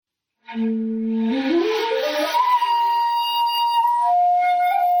Welcome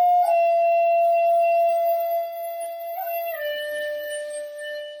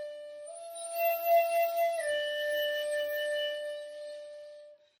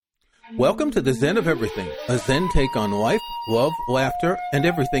to the Zen of Everything, a Zen take on life, love, laughter, and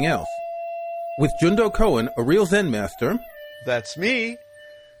everything else. With Jundo Cohen, a real Zen master. That's me.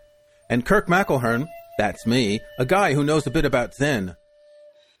 And Kirk McElhearn, that's me, a guy who knows a bit about Zen.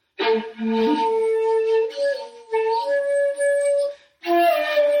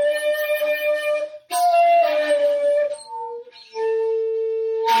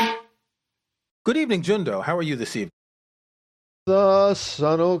 Good evening, Jundo. How are you this evening? The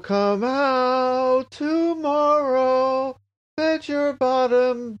sun'll come out tomorrow. Bet your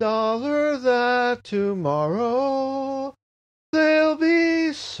bottom dollar that tomorrow there'll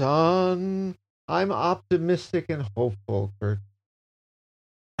be sun. I'm optimistic and hopeful, Kurt.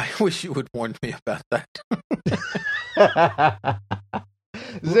 I wish you would warn me about that.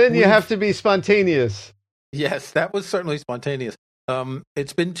 Zen, you have to be spontaneous. Yes, that was certainly spontaneous.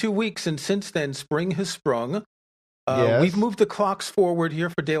 It's been 2 weeks, and since then, spring has sprung. Yes. We've moved the clocks forward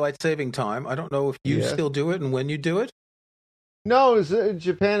here for daylight saving time. I don't know if you still do it and when you do it. No,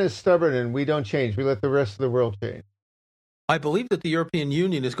 Japan is stubborn and we don't change. We let the rest of the world change. I believe that the European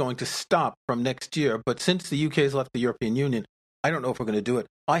Union is going to stop from next year, but since the UK has left the European Union, I don't know if we're going to do it.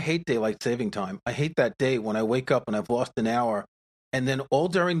 I hate daylight saving time. I hate that day when I wake up and I've lost an hour, and then all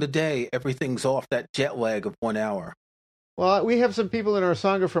during the day, everything's off, that jet lag of 1 hour. Well, we have some people in our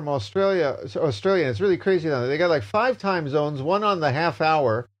Sangha from Australia. It's really crazy down there. They got like 5 time zones, 1 on the half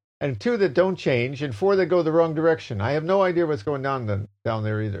hour, and 2 that don't change, and 4 that go the wrong direction. I have no idea what's going down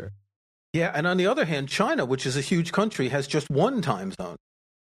there either. Yeah, and on the other hand, China, which is a huge country, has just 1 time zone.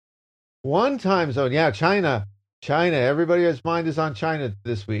 1 time zone, yeah, China. Everybody's mind is on China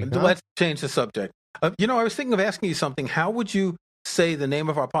this week. Huh? Let's change the subject. I was thinking of asking you something. How would you say the name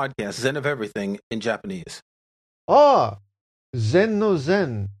of our podcast, Zen of Everything, in Japanese? Oh, Zen no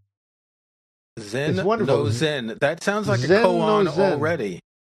Zen. Zen no Zen. That sounds like Zen a koan no Zen. already.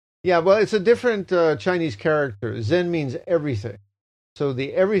 Yeah, well, it's a different Chinese character. Zen means everything. So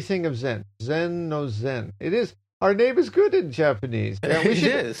the everything of Zen. Zen no Zen. It is. Our name is good in Japanese. Yeah, It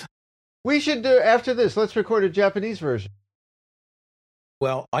is. We should do, after this, let's record a Japanese version.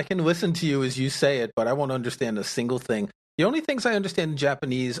 Well, I can listen to you as you say it, but I won't understand a single thing. The only things I understand in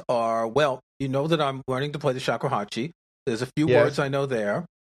Japanese are, well, you know that I'm learning to play the shakuhachi. There's a few words I know there.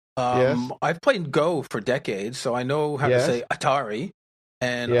 I've played Go for decades, so I know how to say Atari,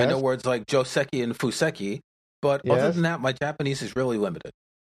 and I know words like Joseki and Fuseki, but other than that, my Japanese is really limited.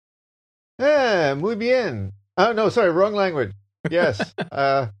 Muy bien. Oh, no, sorry, wrong language. Yes.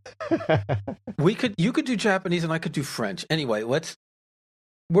 You could do Japanese and I could do French. Anyway,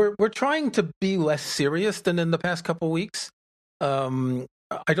 we're trying to be less serious than in the past couple of weeks. I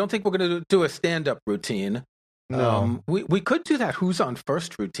don't think we're going to do a stand-up routine. No. We could do that Who's On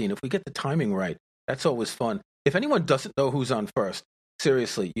First routine if we get the timing right. That's always fun. If anyone doesn't know Who's On First,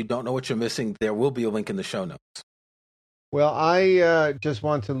 seriously, you don't know what you're missing. There will be a link in the show notes. Well, I just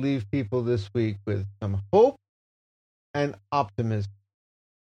want to leave people this week with some hope and optimism,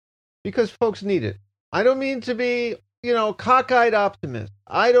 because folks need it. I don't mean to be, cockeyed optimist.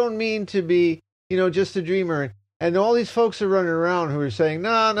 I don't mean to be, just a dreamer. And all these folks are running around who are saying,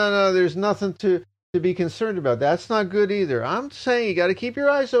 no, there's nothing to be concerned about. That's not good either. I'm saying you got to keep your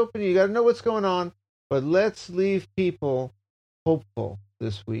eyes open. You got to know what's going on. But let's leave people hopeful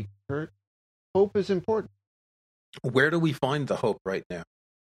this week, Kurt. Hope is important. Where do we find the hope right now?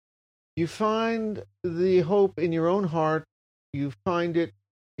 You find the hope in your own heart. You find it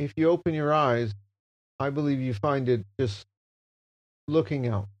if you open your eyes. I believe you find it just looking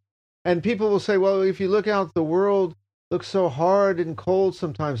out. And people will say, well, if you look out, the world looks so hard and cold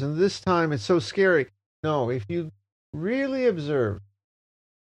sometimes, and this time it's so scary. No, if you really observe,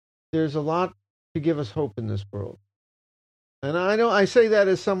 there's a lot to give us hope in this world. And I say that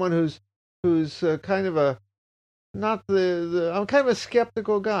as someone who's kind of a, not I'm kind of a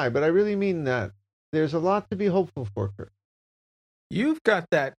skeptical guy, but I really mean that. There's a lot to be hopeful for, Kurt. You've got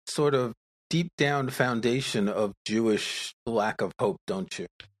that sort of deep down foundation of Jewish lack of hope, don't you?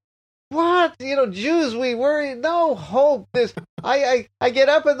 What? Jews, we worry. No hope. I get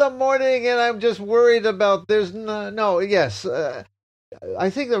up in the morning and I'm just worried about yes. I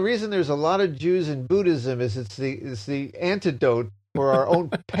think the reason there's a lot of Jews in Buddhism is it's the antidote for our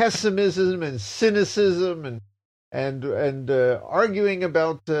own pessimism and cynicism and arguing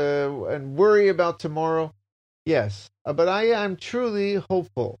about and worry about tomorrow. Yes, but I am truly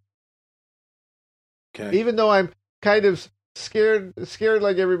hopeful. Okay. Even though I'm kind of scared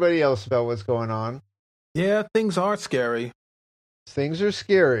like everybody else about what's going on. Yeah, things are scary. Things are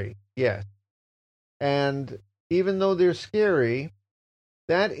scary, yes. And even though they're scary,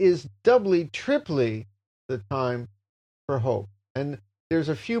 that is doubly, triply the time for hope. And there's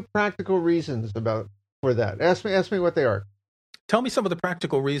a few practical reasons for that. Ask me what they are. Tell me some of the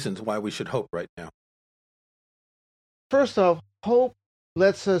practical reasons why we should hope right now. First off, hope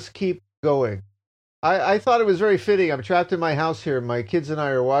lets us keep going. I thought it was very fitting. I'm trapped in my house here. My kids and I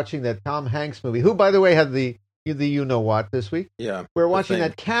are watching that Tom Hanks movie, who, by the way, had the you-know-what this week. Yeah. We're watching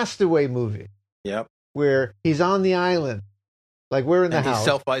that Castaway movie. Yep. Where he's on the island. Like we're in the house. He's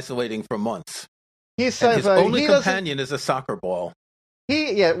self-isolating for months. His only companion is a soccer ball.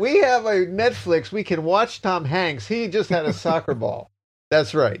 We have a Netflix. We can watch Tom Hanks. He just had a soccer ball.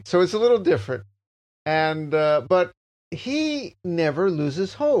 That's right. So it's a little different. And but he never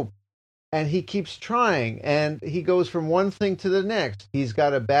loses hope. And he keeps trying, and he goes from one thing to the next. He's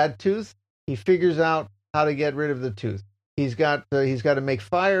got a bad tooth. He figures out how to get rid of the tooth. He's got to make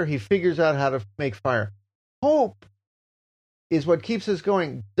fire. He figures out how to make fire. Hope is what keeps us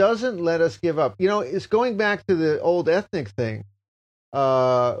going. Doesn't let us give up. You know, it's going back to the old ethnic thing.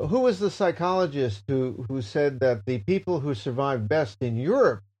 Who was the psychologist who said that the people who survived best in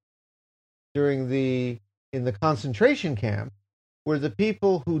Europe in the concentration camp were the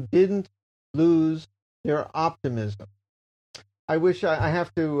people who didn't lose their optimism. I wish I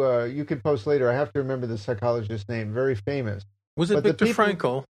have to. You could post later. I have to remember the psychologist's name. Very famous. Was it Viktor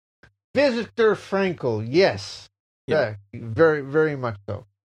Frankl? Viktor Frankl. Yes. Yeah. Very, very much so.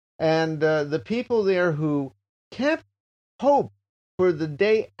 And the people there who kept hope for the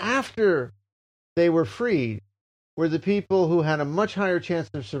day after they were freed were the people who had a much higher chance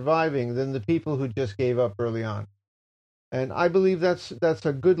of surviving than the people who just gave up early on. And I believe that's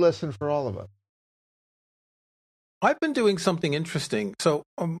a good lesson for all of us. I've been doing something interesting. So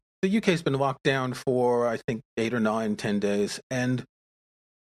the UK has been locked down for, I think, 8 or 9, 10 days. And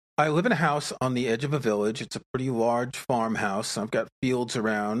I live in a house on the edge of a village. It's a pretty large farmhouse. I've got fields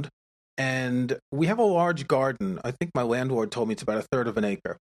around. And we have a large garden. I think my landlord told me it's about 1/3 of an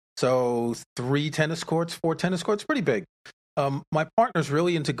acre. So 3 tennis courts, 4 tennis courts, pretty big. My partner's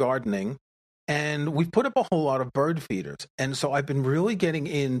really into gardening. And we've put up a whole lot of bird feeders. And so I've been really getting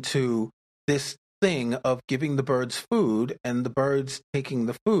into this thing of giving the birds food and the birds taking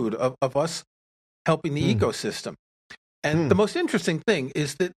the food, of us helping the ecosystem. And the most interesting thing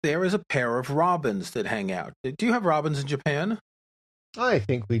is that there is a pair of robins that hang out. Do you have robins in Japan? I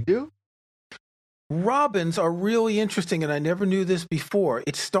think we do. Robins are really interesting, and I never knew this before.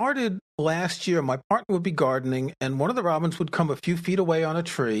 It started last year. My partner would be gardening, and one of the robins would come a few feet away on a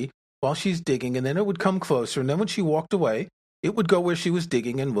tree while she's digging, and then it would come closer. And then when she walked away, it would go where she was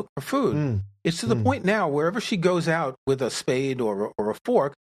digging and look for food. It's to the point now, wherever she goes out with a spade or a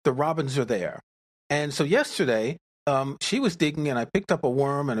fork, the robins are there. And so yesterday, she was digging, and I picked up a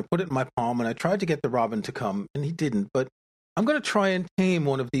worm, and I put it in my palm, and I tried to get the robin to come, and he didn't. But I'm going to try and tame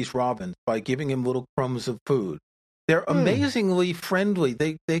one of these robins by giving him little crumbs of food. They're amazingly friendly.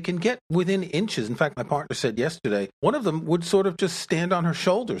 They can get within inches. In fact, my partner said yesterday, one of them would sort of just stand on her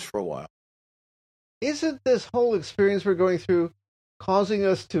shoulders for a while. Isn't this whole experience we're going through causing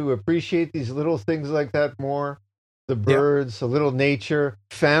us to appreciate these little things like that more? The birds, a little nature,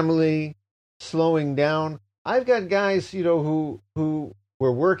 family, slowing down. I've got guys, who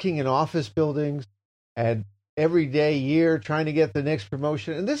were working in office buildings and every day, year, trying to get the next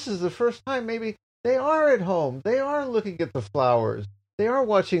promotion. And this is the first time maybe they are at home. They are looking at the flowers. They are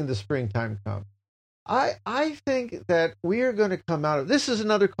watching the springtime come. I think that we are going to come out of this. Is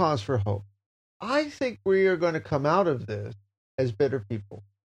another cause for hope. I think we are going to come out of this as better people.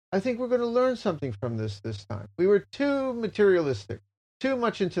 I think we're going to learn something from this time. We were too materialistic, too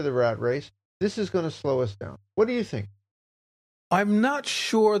much into the rat race. This is going to slow us down. What do you think? I'm not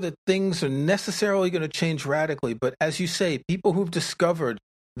sure that things are necessarily going to change radically, but as you say, people who've discovered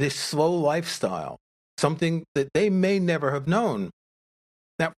this slow lifestyle, something that they may never have known.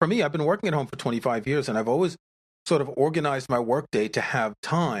 Now, for me, I've been working at home for 25 years, and I've always sort of organized my workday to have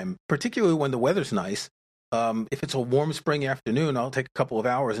time, particularly when the weather's nice. If it's a warm spring afternoon, I'll take a couple of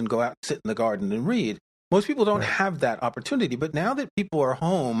hours and go out and sit in the garden and read. Most people don't have that opportunity, but now that people are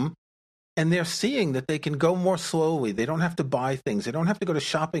home and they're seeing that they can go more slowly, they don't have to buy things, they don't have to go to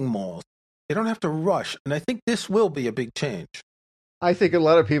shopping malls, they don't have to rush, and I think this will be a big change. I think a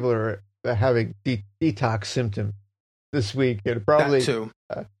lot of people are having detox symptoms this week. It probably that too.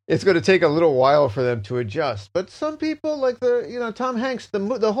 It's going to take a little while for them to adjust. But some people, like Tom Hanks,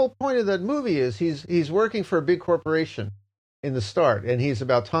 the whole point of that movie is he's working for a big corporation in the start, and he's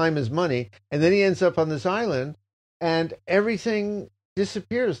about time is money, and then he ends up on this island, and everything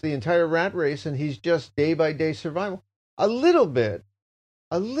disappears, the entire rat race, and he's just day by day survival. A little bit,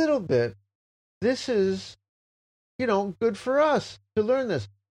 a little bit. This is, good for us to learn this.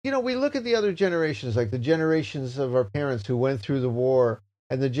 We look at the other generations, like the generations of our parents who went through the war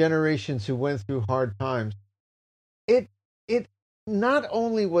and the generations who went through hard times. It not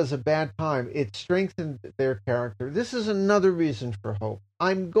only was a bad time, it strengthened their character. This is another reason for hope.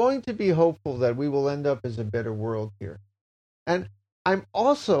 I'm going to be hopeful that we will end up as a better world here. And I'm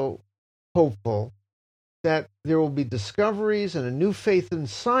also hopeful that there will be discoveries and a new faith in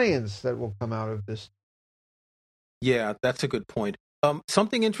science that will come out of this. Yeah, that's a good point.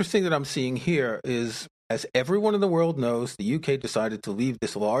 Something interesting that I'm seeing here is, as everyone in the world knows, the UK decided to leave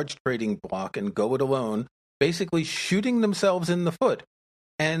this large trading bloc and go it alone, basically shooting themselves in the foot.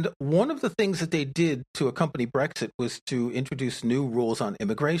 And one of the things that they did to accompany Brexit was to introduce new rules on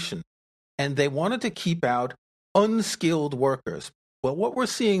immigration. And they wanted to keep out unskilled workers. Well, what we're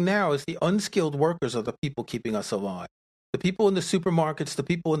seeing now is the unskilled workers are the people keeping us alive. The people in the supermarkets, the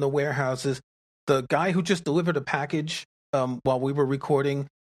people in the warehouses, the guy who just delivered a package while we were recording.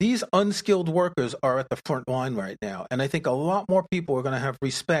 These unskilled workers are at the front line right now. And I think a lot more people are going to have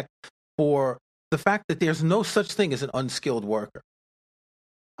respect for the fact that there's no such thing as an unskilled worker.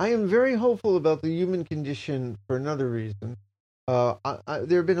 I am very hopeful about the human condition for another reason. There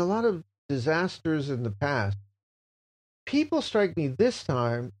have been a lot of disasters in the past. People strike me this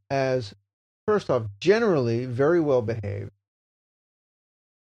time as, first off, generally very well behaved.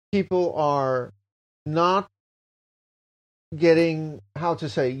 People are not using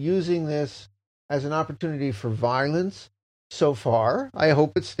this as an opportunity for violence so far. I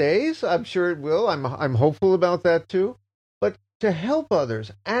hope it stays. I'm sure it will. I'm hopeful about that too. But to help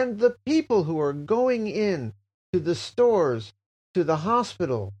others, and the people who are going in to the stores, to the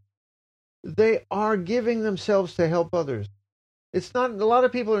hospital, they are giving themselves to help others. It's not, a lot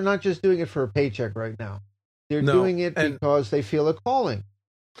of people are not just doing it for a paycheck right now. They're doing it because they feel a calling.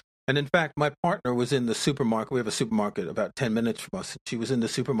 And in fact, my partner was in the supermarket. We have a supermarket about 10 minutes from us. She was in the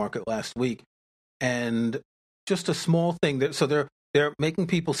supermarket last week. And just a small thing. So they're making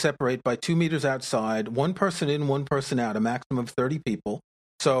people separate by 2 meters outside, one person in, one person out, a maximum of 30 people.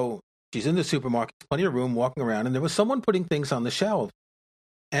 So she's in the supermarket, plenty of room, walking around. And there was someone putting things on the shelves.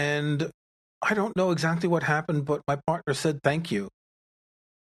 And I don't know exactly what happened, but my partner said, "Thank you."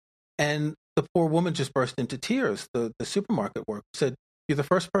 And the poor woman just burst into tears. The supermarket worker said, "You're the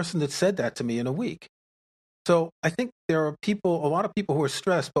first person that said that to me in a week." So I think there are a lot of people who are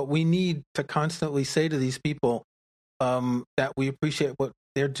stressed, but we need to constantly say to these people that we appreciate what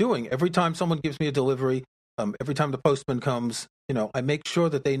they're doing. Every time someone gives me a delivery, every time the postman comes, I make sure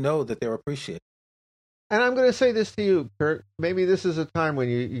that they know that they're appreciated. And I'm going to say this to you, Kurt. Maybe this is a time when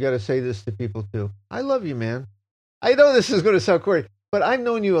you got to say this to people too. I love you, man. I know this is going to sound corny, but I've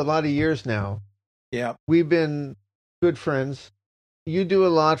known you a lot of years now. Yeah. We've been good friends. You do a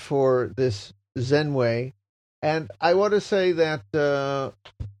lot for this Zen way. And I want to say that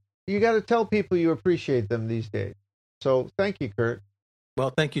you got to tell people you appreciate them these days. So thank you, Kurt. Well,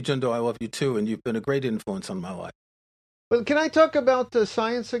 thank you, Jundo. I love you too. And you've been a great influence on my life. But can I talk about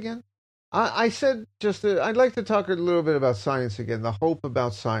science again? I said I'd like to talk a little bit about science again, the hope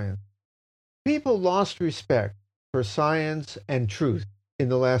about science. People lost respect for science and truth in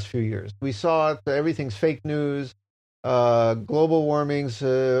the last few years. We saw it, everything's fake news, global warming's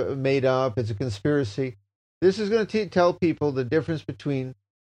made up, it's a conspiracy. This is going to tell people the difference between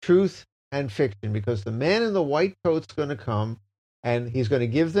truth and fiction, because the man in the white coat's going to come and he's going to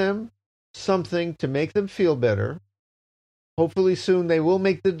give them something to make them feel better. Hopefully soon they will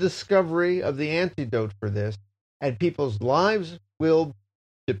make the discovery of the antidote for this, and people's lives will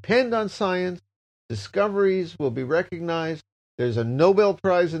depend on science. Discoveries will be recognized. There's a Nobel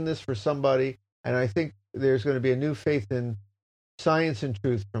Prize in this for somebody, and I think there's going to be a new faith in science and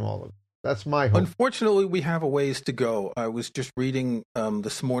truth from all of it. That's my hope. Unfortunately, we have a ways to go. I was just reading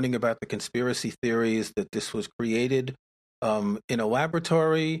this morning about the conspiracy theories that this was created in a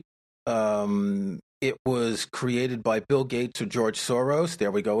laboratory. It was created by Bill Gates or George Soros.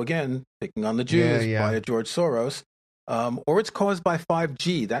 There we go again, picking on the Jews by George Soros. Or it's caused by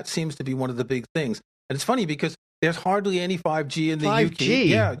 5G. That seems to be one of the big things. And it's funny because there's hardly any 5G in the 5G?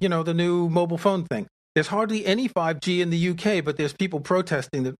 UK. Yeah, the new mobile phone thing. There's hardly any 5G in the UK, but there's people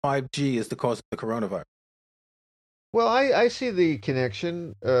protesting that 5G is the cause of the coronavirus. Well, I see the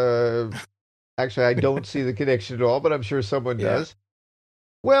connection. Actually, I don't see the connection at all, but I'm sure someone does.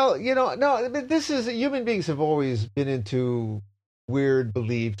 Well, no, this is, human beings have always been into weird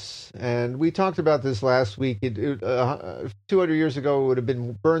beliefs. And we talked about this last week. 200 years ago, it would have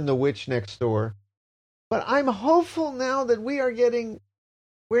been Burn the Witch Next Door. But I'm hopeful now that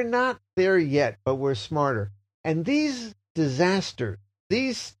we're not there yet, but we're smarter. And these disasters,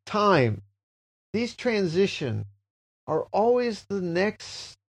 these times, these transitions are always the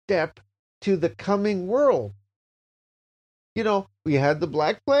next step to the coming world. You know, we had the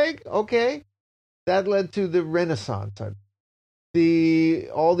Black Plague, okay, that led to the Renaissance. All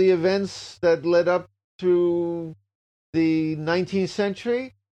the events that led up to the 19th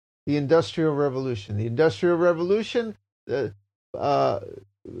century, the Industrial Revolution. The Industrial Revolution,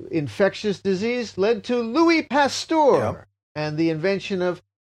 infectious disease led to Louis Pasteur, yep, and the invention of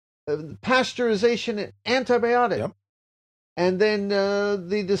pasteurization and antibiotics. Yep. And then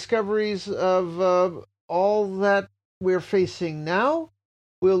the discoveries of all that we're facing now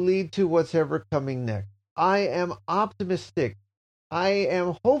will lead to what's ever coming next. I am optimistic. I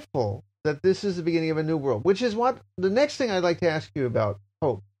am hopeful that this is the beginning of a new world, which is what the next thing I'd like to ask you about,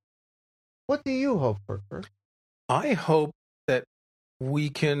 hope. What do you hope for, Kurt? I hope that we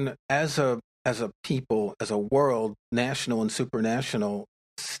can, as a people, as a world, national and supranational,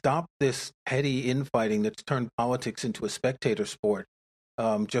 stop this petty infighting that's turned politics into a spectator sport,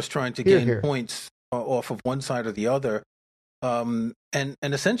 just trying to gain points off of one side or the other, and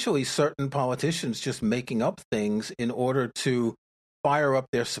essentially certain politicians just making up things in order to fire up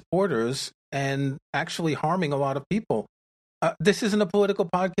their supporters and actually harming a lot of people. This isn't a political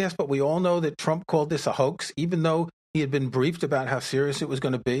podcast, but we all know that Trump called this a hoax, even though he had been briefed about how serious it was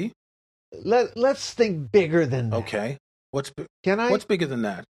going to be. Let's think bigger than that. Okay. What's bigger than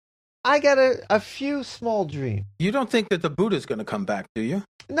that? I got a few small dreams. You don't think that the Buddha's going to come back, do you?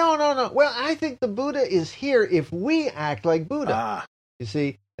 No. Well, I think the Buddha is here if we act like Buddha. You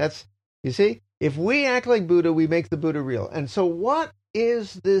see, if we act like Buddha, we make the Buddha real. And so what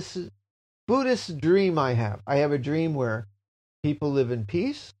is this Buddhist dream I have? I have a dream where people live in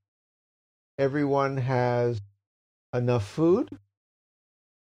peace. Everyone has enough food,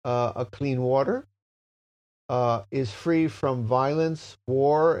 a clean water, is free from violence,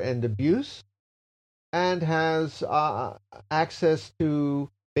 war, and abuse, and has access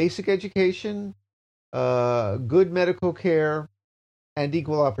to basic education, good medical care, and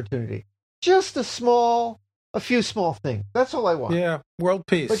equal opportunity. Just a few small things. That's all I want. Yeah, world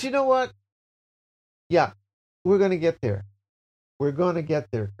peace. But you know what? Yeah, we're going to get there. We're going to get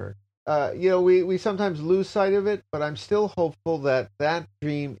there, Kurt. We sometimes lose sight of it, but I'm still hopeful that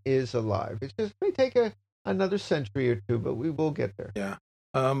dream is alive. It just may take another century or two, but we will get there. Yeah.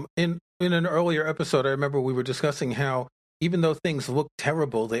 In an earlier episode, I remember we were discussing how even though things look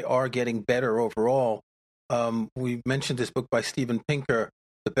terrible, they are getting better overall. We mentioned this book by Steven Pinker,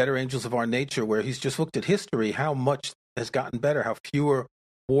 The Better Angels of Our Nature, where he's just looked at history, how much has gotten better, how fewer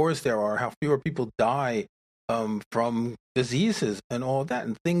wars there are, how fewer people die from diseases and all of that,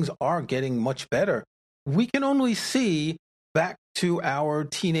 and things are getting much better. We can only see back to our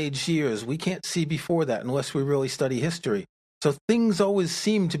teenage years. We can't see before that unless we really study history. So things always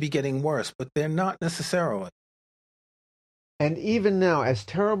seem to be getting worse, but they're not necessarily. And even now, as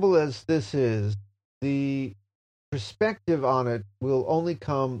terrible as this is, the perspective on it will only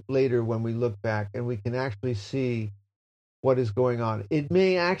come later when we look back and we can actually see what is going on. It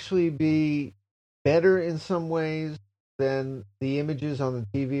may actually be better in some ways than the images on the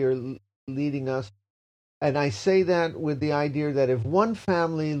TV are leading us. And I say that with the idea that if one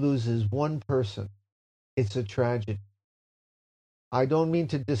family loses one person, it's a tragedy. I don't mean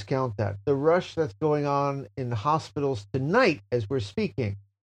to discount that. The rush that's going on in hospitals tonight as we're speaking,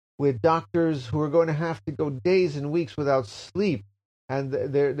 with doctors who are going to have to go days and weeks without sleep, and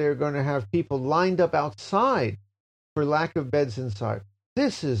they're going to have people lined up outside for lack of beds inside.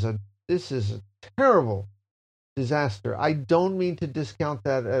 This is a terrible disaster. I don't mean to discount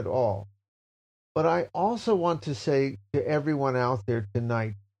that at all. But I also want to say to everyone out there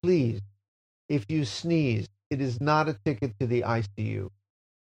tonight, please, if you sneeze, it is not a ticket to the ICU.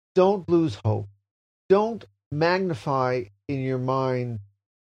 Don't lose hope. Don't magnify in your mind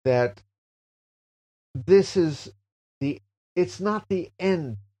that it's not the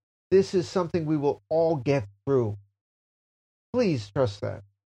end. This is something we will all get through. Please trust that.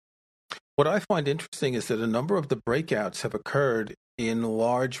 What I find interesting is that a number of the breakouts have occurred in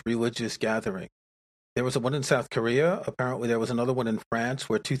large religious gatherings. There was one in South Korea. Apparently there was another one in France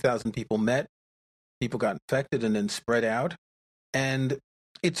where 2,000 people met. People got infected and then spread out. And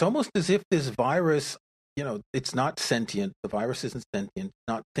it's almost as if this virus, it's not sentient. The virus isn't sentient,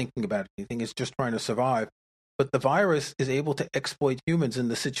 not thinking about anything. It's just trying to survive. But the virus is able to exploit humans in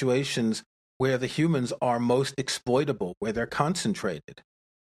the situations where the humans are most exploitable, where they're concentrated.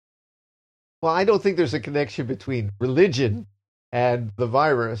 Well, I don't think there's a connection between religion and the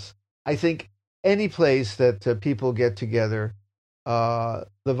virus. I think any place that people get together, the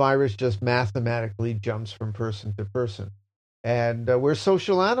virus just mathematically jumps from person to person. And we're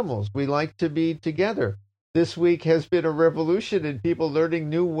social animals. We like to be together. This week has been a revolution in people learning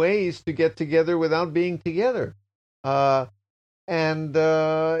new ways to get together without being together. And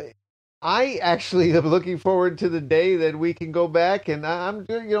I actually am looking forward to the day that we can go back. And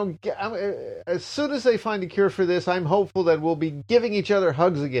as soon as they find a cure for this, I'm hopeful that we'll be giving each other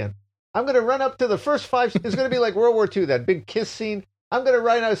hugs again. I'm going to run up to the first five. It's going to be like World War II, that big kiss scene. I'm going to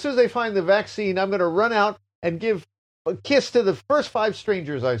run out. As soon as they find the vaccine, I'm going to run out and give a kiss to the first five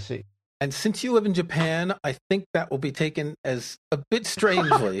strangers I see. And since you live in Japan, I think that will be taken as a bit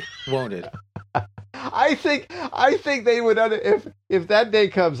strangely, won't it? I think they would if that day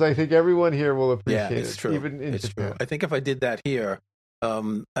comes. I think everyone here will appreciate it. Yeah, it's true. Even in it's Japan. True. I think if I did that here,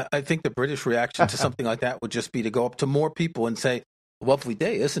 I think the British reaction to something like that would just be to go up to more people and say, "Lovely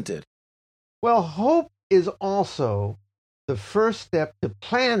day, isn't it?" Well, hope is also the first step to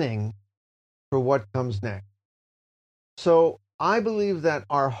planning for what comes next. So I believe that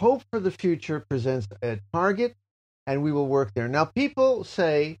our hope for the future presents a target, and we will work there. Now, people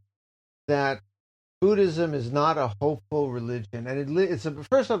say that Buddhism is not a hopeful religion, and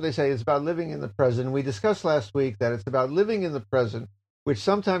first off, they say it's about living in the present. We discussed last week that it's about living in the present, which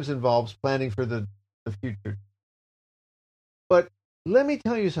sometimes involves planning for the future. But let me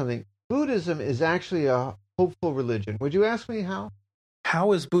tell you something. Buddhism is actually a hopeful religion. Would you ask me how?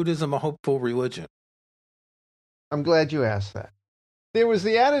 How is Buddhism a hopeful religion? I'm glad you asked that. There was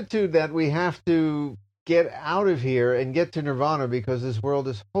the attitude that we have to get out of here and get to nirvana because this world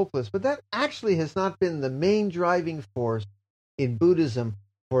is hopeless. But that actually has not been the main driving force in Buddhism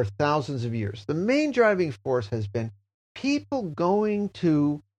for thousands of years. The main driving force has been people going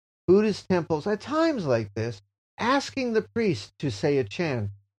to Buddhist temples at times like this, asking the priest to say a chant,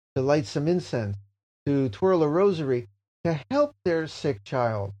 to light some incense, to twirl a rosary, to help their sick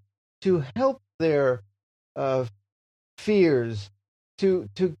child, to help their fears, to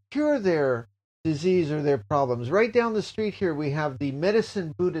cure their disease or their problems. Right down the street here, we have the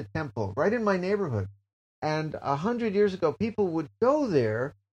Medicine Buddha Temple, right in my neighborhood. And 100 years ago, people would go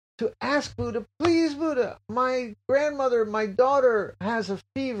there to ask Buddha, please, Buddha, my grandmother, my daughter has a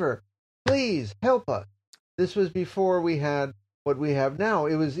fever. Please help us. This was before we had what we have now.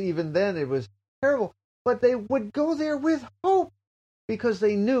 Even then, it was terrible. But they would go there with hope because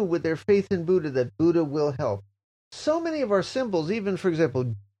they knew with their faith in Buddha that Buddha will help. So many of our symbols, even, for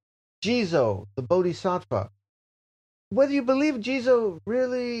example, Jizo, the Bodhisattva, whether you believe Jizo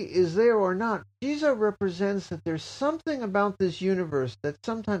really is there or not, Jizo represents that there's something about this universe that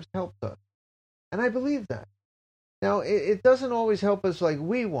sometimes helps us. And I believe that. Now, it doesn't always help us like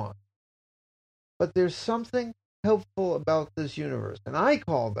we want, but there's something helpful about this universe. And I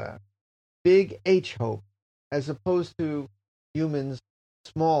call that big H hope, as opposed to humans'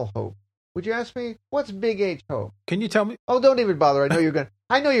 small hope. Would you ask me, what's big H hope? Can you tell me? Oh, don't even bother. I know you're going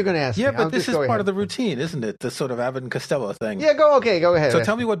to ask me. Yeah, but this is part of the routine, isn't it? The sort of Abbott and Costello thing. Yeah, go ahead. So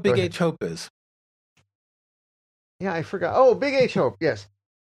tell me what big H hope is. Yeah, I forgot. Oh, big H hope, yes.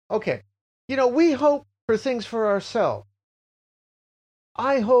 Okay. We hope for things for ourselves.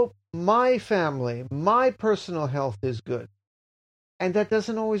 I hope my family, my personal health is good. And that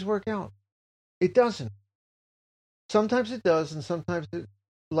doesn't always work out. It doesn't. Sometimes it does, and sometimes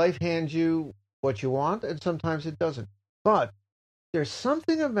life hands you what you want, and sometimes it doesn't. But there's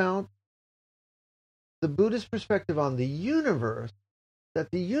something about the Buddhist perspective on the universe,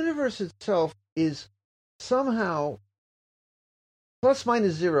 that the universe itself is somehow plus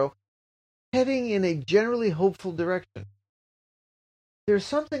minus zero, heading in a generally hopeful direction. There's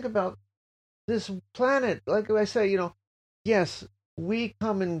something about this planet, like I say, yes, we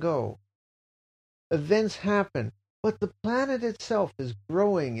come and go. Events happen, but the planet itself is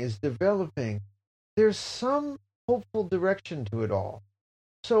growing, is developing. There's some hopeful direction to it all.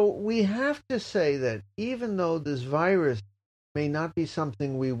 So we have to say that even though this virus may not be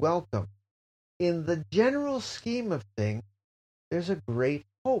something we welcome, in the general scheme of things, there's a great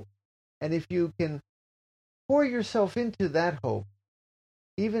hope. And if you can pour yourself into that hope,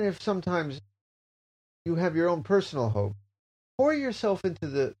 even if sometimes you have your own personal hope, pour yourself into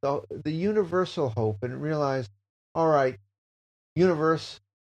the universal hope and realize, all right, universe,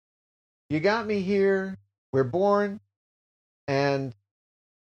 you got me here, we're born, and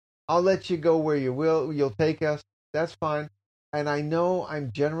I'll let you go where you will, you'll take us, that's fine. And I know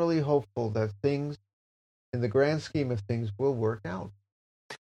I'm generally hopeful that things, in the grand scheme of things, will work out.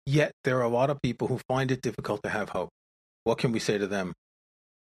 Yet there are a lot of people who find it difficult to have hope. What can we say to them?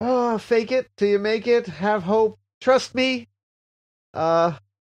 Fake it till you make it. Have hope. Trust me.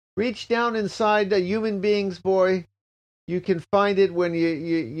 Reach down inside a human being's, boy. You can find it when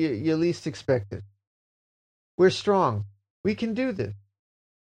you least expect it. We're strong. We can do this.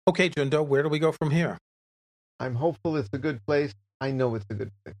 Okay, Jundo, where do we go from here? I'm hopeful it's a good place. I know it's a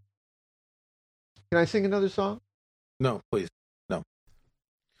good place. Can I sing another song? No, please. No.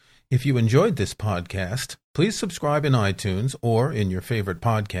 If you enjoyed this podcast, please subscribe in iTunes or in your favorite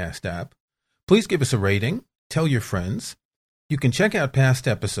podcast app. Please give us a rating. Tell your friends. You can check out past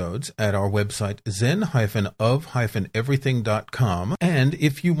episodes at our website zen-of-everything.com. And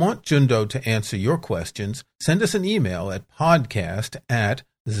if you want Jundo to answer your questions, send us an email at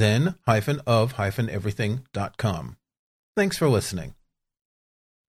podcast@zen-of-everything.com. Thanks for listening.